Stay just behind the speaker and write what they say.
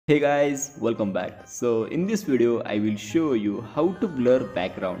Hey guys, welcome back. So in this video I will show you how to blur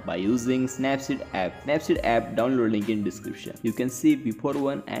background by using Snapseed app. Snapseed app download link in description. You can see before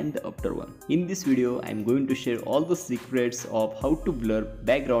one and the after one. In this video I am going to share all the secrets of how to blur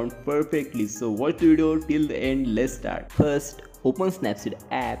background perfectly. So watch the video till the end. Let's start. First, open Snapseed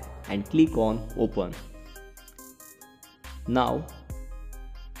app and click on open. Now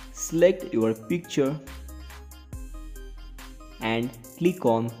select your picture and click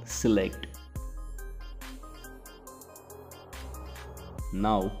on select.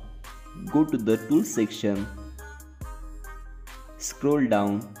 Now go to the tool section, scroll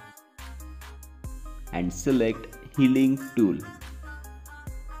down and select healing tool.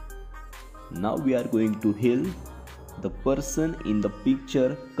 Now we are going to heal the person in the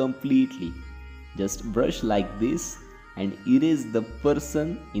picture completely. Just brush like this and erase the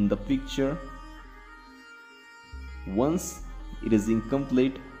person in the picture. Once it is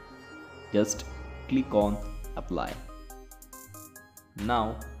incomplete, just click on apply.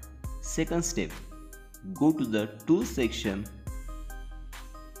 Now second step, go to the tool section,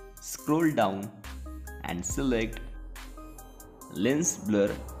 scroll down and select lens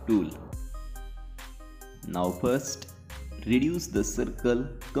blur tool. Now first reduce the circle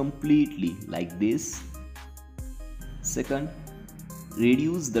completely like this. Second,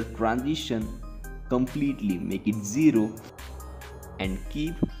 reduce the transition completely, make it 0 and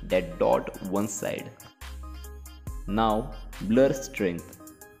keep that dot one side. Now blur strength.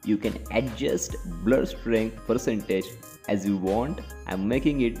 You can adjust blur strength percentage as you want. I'm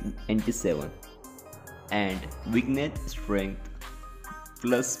making it 97 and vignette strength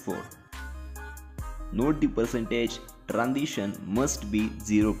 +4. Note the percentage transition must be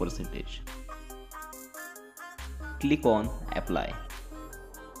 0%. Click on apply.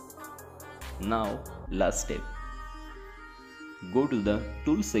 Now last step. Go to the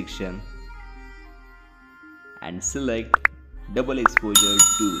tool section and select double exposure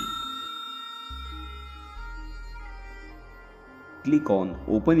tool. Click on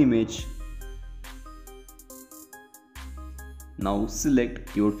open image. Now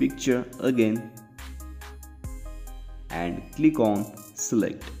select your picture again and click on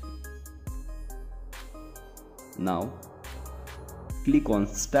select. Now click on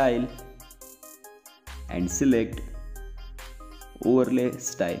style and select overlay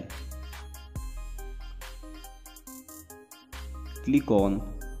style. Click on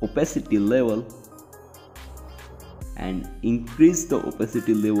opacity level and increase the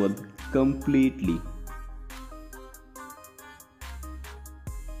opacity level completely.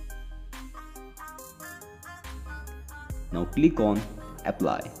 Now click on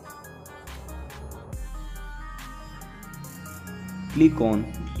apply. Click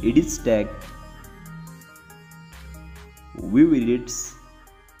on edit stack, view edits,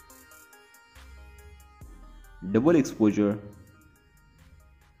 double exposure,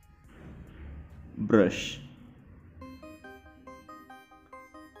 brush.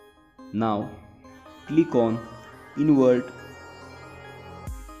 Now click on invert,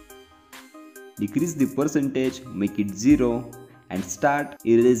 decrease the percentage, make it 0 and start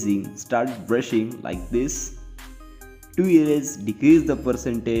erasing, start brushing like this. To erase, decrease the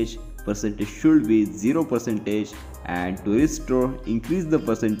percentage should be 0%, and to restore, increase the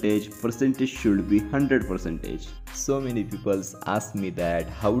percentage should be 100%. So many people ask me that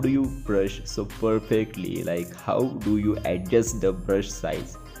how do you brush so perfectly, like how do you adjust the brush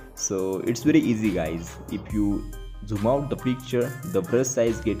size? So it's very easy guys. If you zoom out the picture, the brush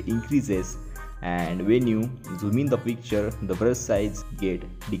size get increases, and when you zoom in the picture, the brush size get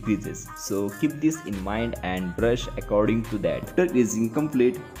decreases. So keep this in mind and brush according to that. After it is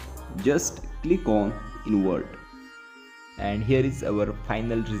incomplete, just click on invert. And here is our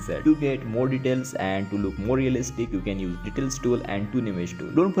final result. To get more details and to look more realistic, you can use details tool and toon image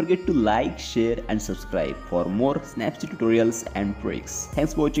tool. Don't forget to like, share and subscribe for more Snapseed tutorials and tricks.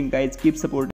 Thanks for watching guys. Keep supporting.